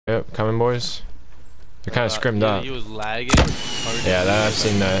Yep, coming, boys. They're kind of scrimmed up. He was lagging. Yeah, that I've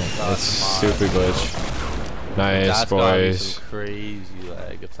seen that. It's stupid glitch. Nice, that's boys. Some crazy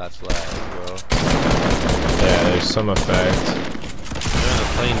lag if that's lag, bro. Yeah, there's some effect. They're in the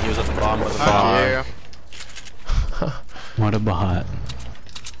plane. He was at the bottom of the Fuck. What a bot.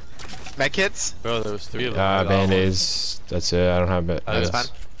 Medkits? Bro, there was 3 of them. Band-aids. That's it. I don't have it. That's fine.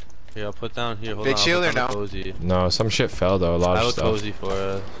 Here, I'll put down here. Hold Big on, shield or no? Cozy. No, some shit fell though. A lot I of look stuff. cozy for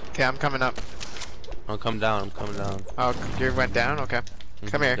us. Okay, I'm coming up. I'm coming down. I'm coming down. Oh, you went down? Okay.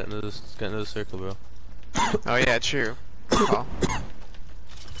 Come here. Get into the circle, bro. Oh yeah, true. Oh.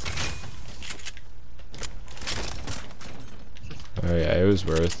 Oh yeah, it was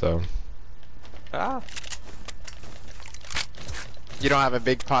worth though. Ah. You don't have a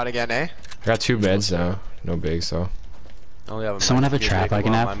big pot again, eh? I got 2 meds now. No big, so. I only have a Someone have a med kit. trap I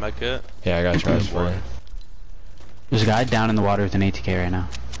can have? My med kit. Yeah, I got traps for it. There's a guy down in the water with an ATK right now.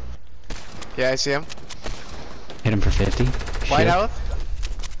 Yeah, I see him. Hit him for 50. White Shit. health.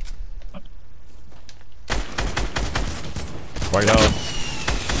 White out.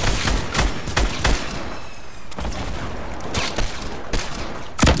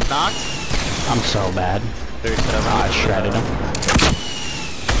 Knocked. I'm so bad. 37. I shredded him.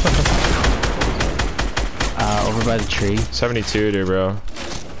 Over by the tree. 72, dude, bro.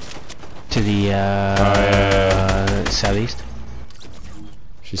 To the yeah. Southeast.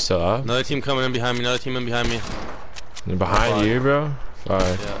 She's still up? Another team coming in behind me. Another team in behind me. And behind you, bro? Fuck.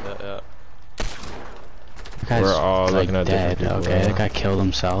 Yeah. That guy's, We're all like, looking at dead. different people, Okay, bro. that guy killed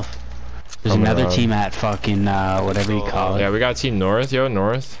himself. There's Coming another around. team at fucking whatever you call it. Yeah, we got team north, yo,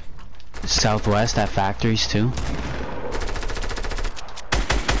 north. Southwest at factories too.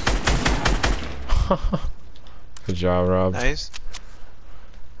 Good job, Rob. Nice.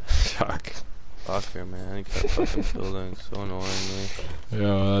 Fuck. Fucker, man. He kept fucking building. So annoying me.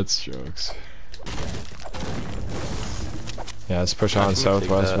 Yo, that's jokes. Yeah, let's push on I'm gonna take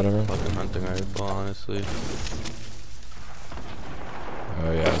southwest, that whatever. Fucking hunting rifle, honestly.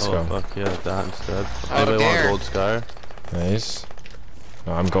 Oh yeah, let's go. Fuck yeah, that instead. Oh, Anybody want a Dare. gold scar? Nice.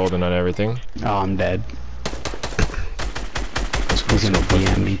 Oh, I'm golden on everything. Oh, I'm dead. Let's go, He's gonna let's go.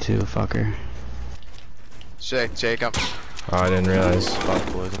 DM me too, fucker. Jacob. Oh, I didn't realize. Fuck,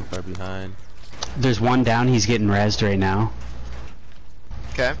 boys, I'm far behind. There's one down, he's getting rezzed right now.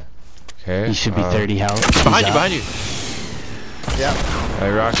 Okay. Okay. He should be 30 health. Behind He's you, up. behind you. Yep. I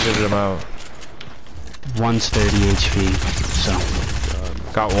rocketed him out. One's 30 HP,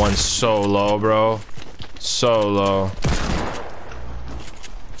 so. Got one so low, bro. So low.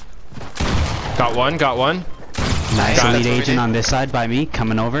 Got one, got one. Nice Got elite it. agent on this side by me,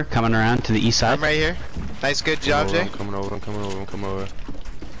 coming around to the east side. I'm right here. Nice, good job, Jay. I'm coming over.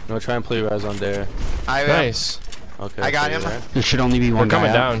 No, try and play res on there. I will. Nice. Okay. I got so him. you're there. There should only be one We're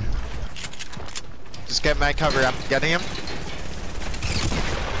coming guy up. down. Just get my cover. I'm getting him.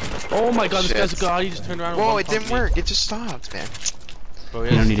 Oh my god, this Shit. guy's a god. He just turned around. and Whoa, one it didn't pumped me. work. It just stopped, man. Bro, You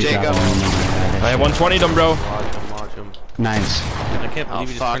don't need to Jacob. grab him. I have 120 them, bro. Watch him. Nice. I can't believe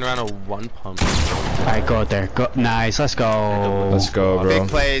he just fuck. turned around and one pump. Alright, go out there. Go. Nice, let's go. Let's go, bro. Big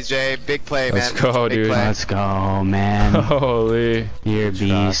plays, Jay. Big play, Let's man. go, Big dude. play. Let's go, man. Holy. You're a Trash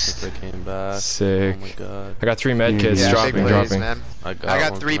beast. if they came back. Sick. Oh my god. I got 3 med kits. Yeah, Yeah, big dropping, plays, dropping. man. I I one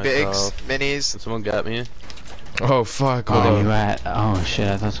got for 3 bigs, myself. minis. Did someone get me? Oh, fuck. Oh, Hold you on. at? Oh shit!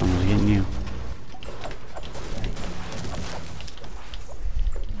 I thought someone was getting you.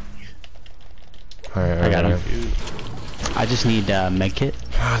 Alright, I got him. Shoot. I just need med kit.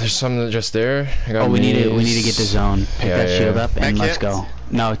 Ah, there's some just there. I got Oh, we need to minis. get the zone. Pick Yeah, that yeah, shield yeah. up and Med let's kit? go.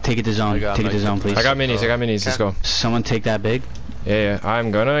 No, take it to zone. I got Take it to med zone, kit. please. I got minis. Let's go. Someone take that big. Yeah.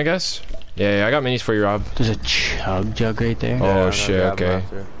 I'm gonna, I guess. Yeah, I got minis for you, Rob. There's a chug jug right there. Oh, Yeah, I'm gonna shit, grab him okay.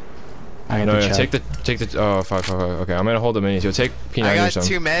 after. I got No, the yeah, chug. take the, oh, fuck. Okay, I'm gonna hold the minis. You'll take P90 I or got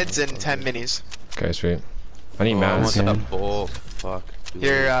something. 2 meds and 10 minis. Okay, sweet. I need Oh, I mats. want Okay. that bowl. Fuck.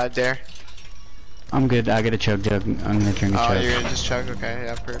 Here, Dare. I'm good. I got a chug jug. I'm gonna drink a Oh, chug. you're gonna just chug? Okay,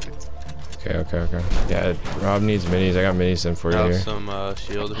 yeah, perfect. Okay. Yeah, Rob needs minis. I got minis in for you Got here. some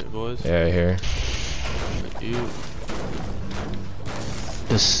shield hit, boys. Yeah, here. Thank you.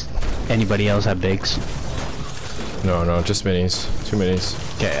 Does anybody else have bigs? No, just minis. 2 minis.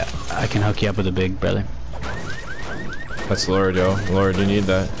 Okay, I can hook you up with a big, brother. That's Lord, yo. Lord, you need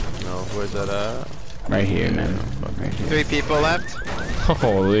that. No, where's that at? Right here, man. Right here. 3 people left.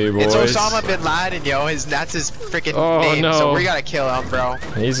 Holy boys. It's Osama bin Laden, yo. That's his freaking Oh, name. no. So we gotta kill him, bro.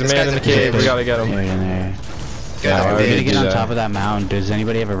 He's the This man guy's in the a cave. bitch. We gotta get him. Here and there. Yeah, Guy's I a We already need to bitch. get on that. top of that mound. Does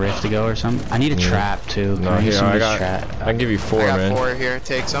anybody have a rift to go or something? I need a trap too. Can No, I use here, some of I this got, trap? I can give you 4, I got man. 4 here.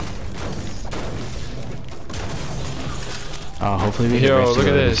 Take some. Oh, hopefully we get Yo, Rift to look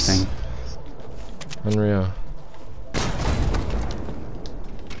go at to this. thing. Unreal.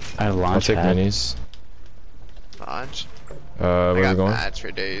 I have a I'll launch take pad. minis. Launch. Where I are we got going? mats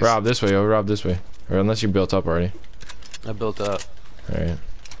for days. Rob, this way, yo, Rob, this way. Or unless you built up already. I built up. Alright.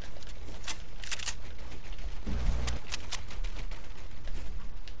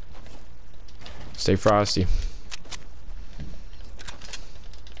 Stay frosty.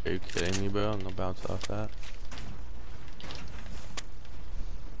 Are you kidding me, bro? I'm gonna bounce off that.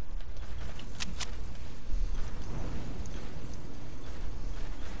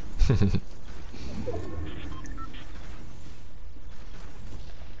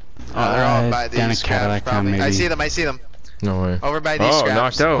 They're all by down these a Cadillac scraps, town, probably. maybe. I see them. I see them. No way. Over by these Oh,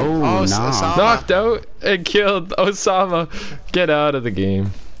 scraps. knocked out. Oh, Oh, nah. Osama. Knocked out and killed Osama. Get out of the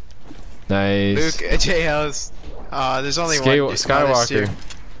game. Nice. Luke, J House. There's only one. Oh, there's Skywalker. two.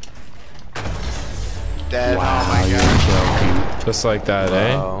 Dead. Wow, Oh my you're god. joking. Just like that,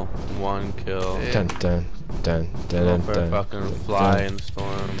 Wow, one kill. Yeah. Dun dun dun dun Go dun for a dun. fucking fly in the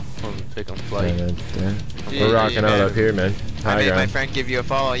storm. I'm taking flight. Dun, dun. Yeah, We're rocking out man. up here, man. I High made my ground. friend give you a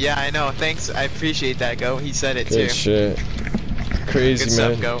follow. Yeah, I know. Thanks. I appreciate that, Go. He said it Good too. shit. Crazy, Good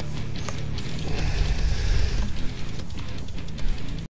man. stuff, Go.